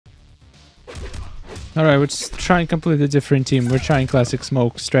Alright, let's try and completely different team. We're trying classic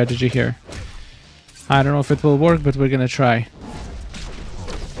smoke strategy here. I don't know if it will work, but we're gonna try.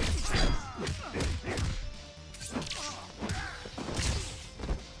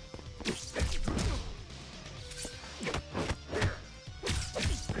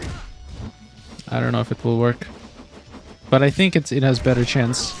 I don't know if it will work, but I think it has better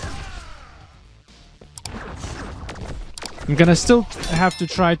chance. I'm gonna still have to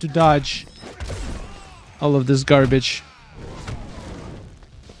try to dodge all of this garbage.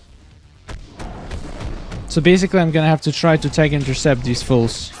 So basically I'm gonna have to try to tag intercept these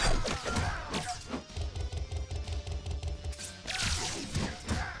fools.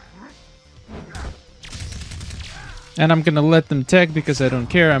 And I'm gonna let them tag because I don't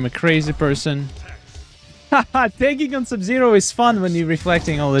care, I'm a crazy person. Haha, tagging on Sub-Zero is fun when you're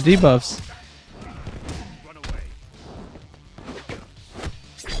reflecting all the debuffs.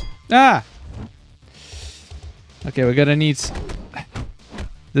 Ah! Okay, we're gonna need...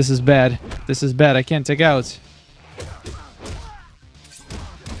 This is bad. This is bad, I can't take out.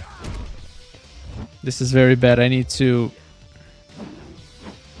 This is very bad, I need to...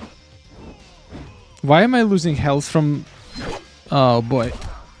 Why am I losing health from... Oh boy.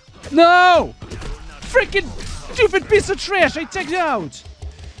 No! Freaking stupid piece of trash! I took it out!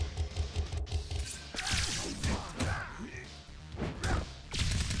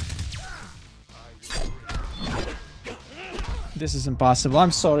 This is impossible. I'm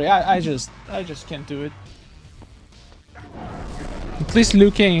sorry. I just can't do it. At least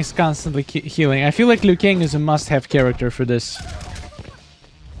Liu Kang is constantly healing. I feel like Liu Kang is a must-have character for this.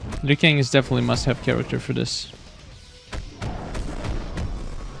 Liu Kang is definitely must-have character for this.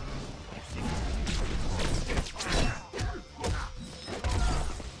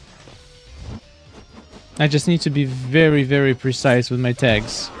 I just need to be very, very precise with my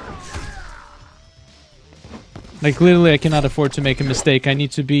tags. Like, literally, I cannot afford to make a mistake. I need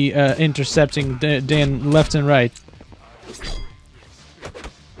to be intercepting Dan left and right.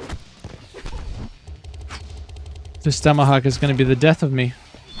 This tomahawk is going to be the death of me.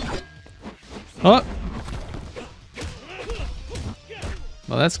 Oh!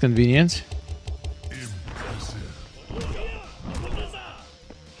 Well, that's convenient.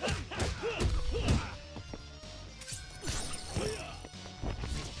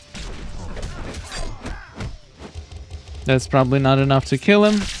 That's probably not enough to kill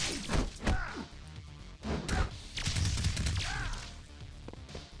him.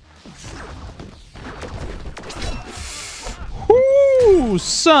 Ooh,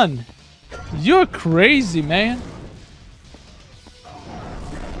 son! You're crazy, man.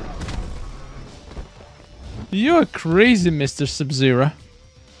 You're crazy, Mr. Sub-Zero.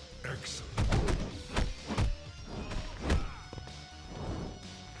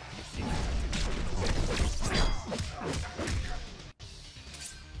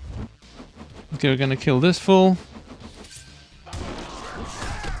 Okay, we're gonna kill this fool.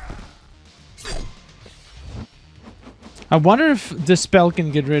 I wonder if this spell can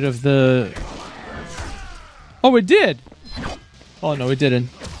get rid of the... Oh, it did! Oh, no, it didn't.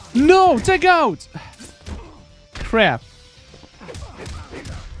 No! Take out! Crap.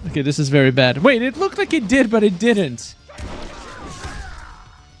 Okay, this is very bad. Wait, it looked like it did, but it didn't.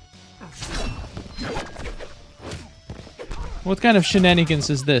 What kind of shenanigans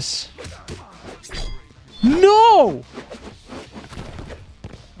is this? No!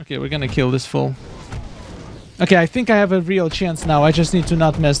 Okay, we're gonna kill this fool. Okay, I think I have a real chance now. I just need to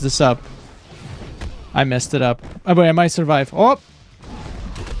not mess this up. I messed it up. Oh, wait, I might survive. Oh!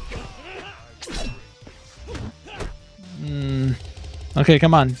 Okay,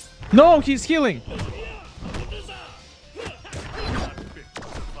 come on. No, he's healing!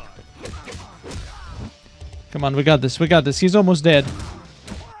 Come on, we got this. We got this. He's almost dead.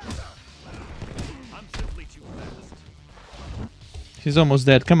 He's almost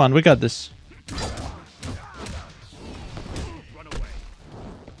dead. Come on, we got this.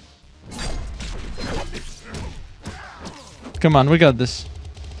 Come on, we got this.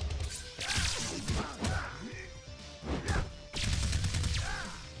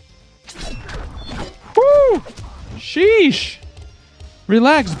 Woo! Sheesh!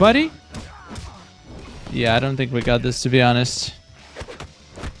 Relax, buddy. Yeah, I don't think we got this, to be honest.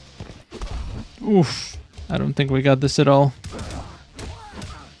 Oof. I don't think we got this at all.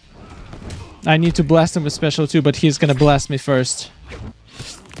 I need to blast him with special too, but he's gonna blast me first.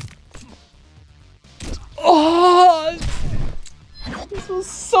 Oh! This was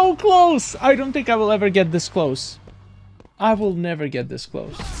so close! I don't think I will ever get this close. I will never get this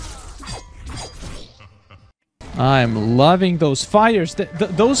close. I'm loving those fires.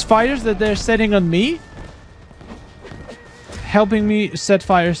 Those fires that they're setting on me, helping me set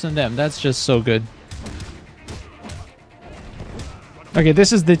fires on them. That's just so good. Okay,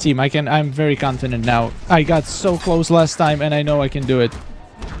 this is the team. I'm very confident now. I got so close last time, and I know I can do it.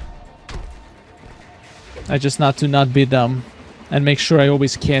 I just not to not be dumb, and make sure I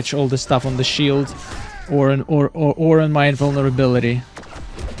always catch all the stuff on the shield, or on my invulnerability.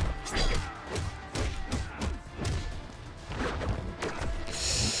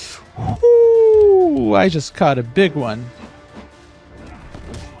 Ooh, I just caught a big one.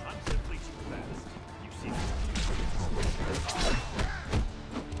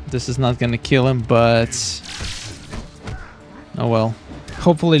 This is not gonna kill him, but... oh well.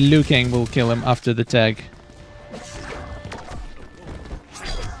 Hopefully Liu Kang will kill him after the tag.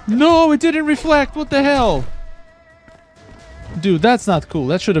 No, it didn't reflect! What the hell? Dude, that's not cool.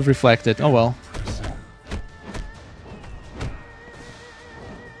 That should have reflected. Oh well.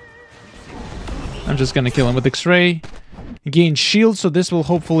 I'm just gonna kill him with X-ray. Gain shield, so this will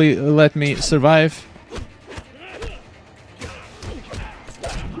hopefully let me survive.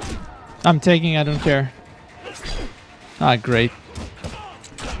 I'm taking, I don't care. Ah, great.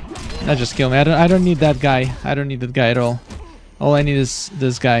 That just killed me. I don't need that guy. I don't need that guy at all. All I need is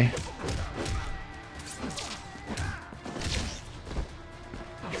this guy.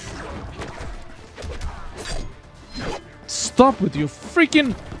 Stop with you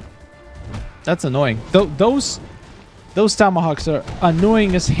freaking... That's annoying. Those tomahawks are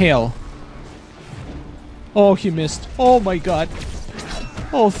annoying as hell. Oh, he missed. Oh my god.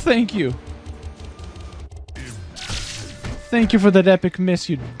 Oh, thank you. Thank you for that epic miss,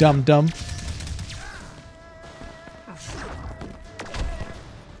 you dum-dum.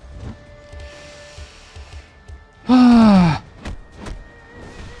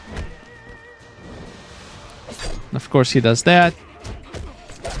 Of course he does that.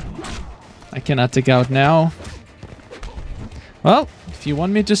 I cannot take out now. Well, if you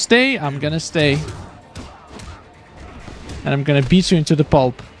want me to stay, I'm gonna stay. And I'm gonna beat you into the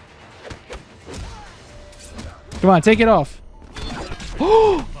pulp. Come on, take it off.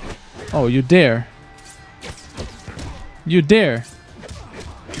 Oh, you dare. You dare.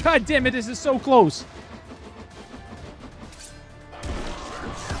 God damn it, this is so close.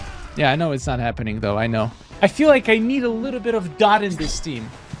 Yeah, I know it's not happening though, I know. I feel like I need a little bit of dot in this team.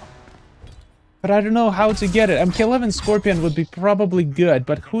 But I don't know how to get it. MK11 Scorpion would be probably good,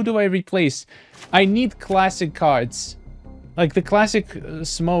 but who do I replace? I need classic cards. Like, the classic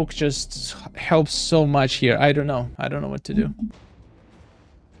smoke just helps so much here. I don't know. I don't know what to do.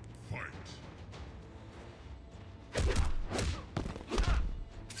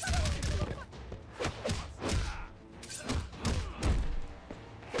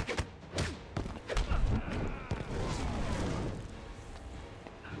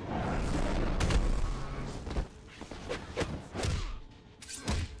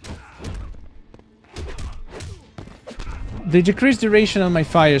 The decreased duration on my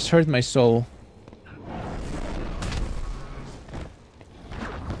fires hurt my soul.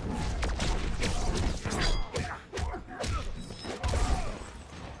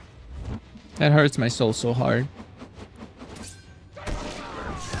 That hurts my soul so hard.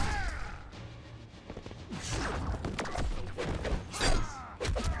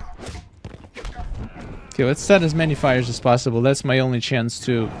 Okay, let's set as many fires as possible. That's my only chance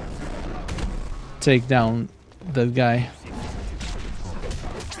to take down that guy.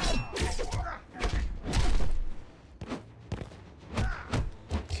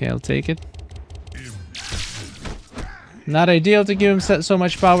 Okay, I'll take it. Not ideal to give him so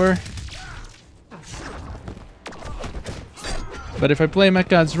much power. But if I play my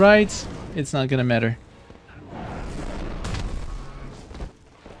cards right, it's not gonna matter.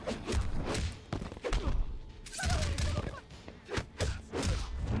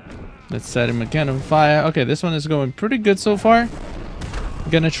 Let's set him again on fire. Okay, this one is going pretty good so far.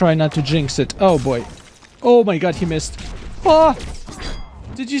 I'm gonna try not to jinx it. Oh boy. Oh my god, he missed. Oh!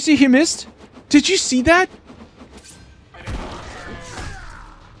 Did you see he missed? Did you see that?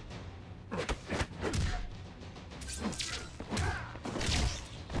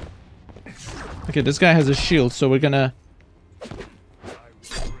 Okay, this guy has a shield, so we're gonna...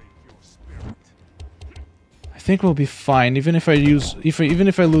 I think we'll be fine, even if I use... even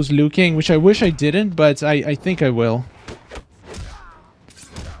if I lose Liu Kang, which I wish I didn't, but I think I will.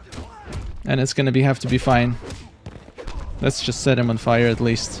 And it's gonna have to be fine. Let's just set him on fire at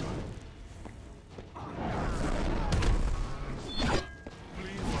least.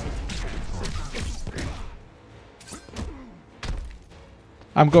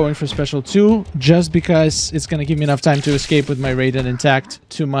 I'm going for special 2 just because it's gonna give me enough time to escape with my Raiden intact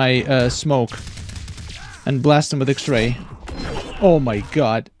to my smoke and blast him with X-ray. Oh my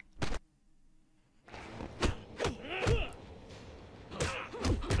god.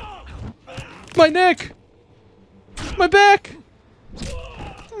 My neck! My back!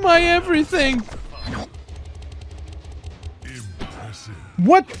 My everything!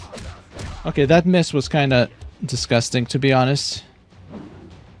 What? Okay, that miss was kinda disgusting, to be honest.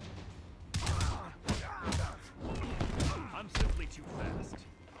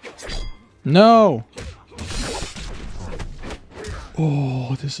 No!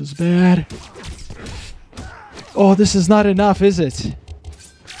 Oh, this is bad. Oh, this is not enough, is it?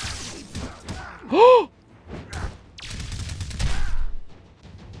 Oh!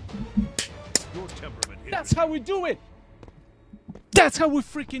 That's how we do it! That's how we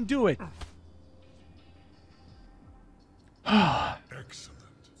freaking do it!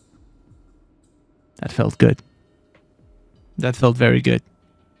 Excellent. That felt good. That felt very good.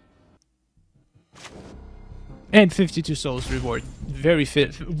 And 52 souls reward. Very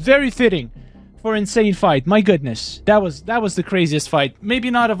fitting for insane fight. My goodness. That was the craziest fight.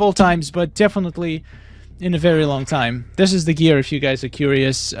 Maybe not of all times, but definitely in a very long time. This is the gear if you guys are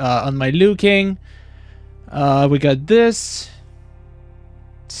curious. On my Liu King. We got this.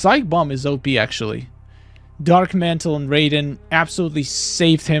 Psych Bomb is OP actually. Dark Mantle and Raiden absolutely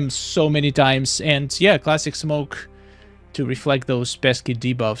saved him so many times. And yeah, Classic Smoke to reflect those pesky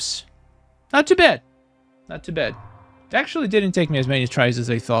debuffs. Not too bad. Not too bad. It actually didn't take me as many tries as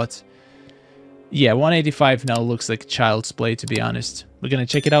I thought. Yeah, 185 now looks like child's play, to be honest. We're gonna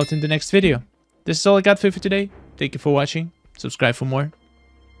check it out in the next video. This is all I got for you for today. Thank you for watching. Subscribe for more.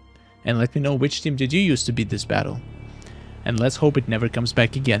 And let me know which team did you use to beat this battle. And let's hope it never comes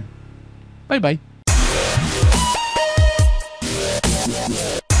back again. Bye bye.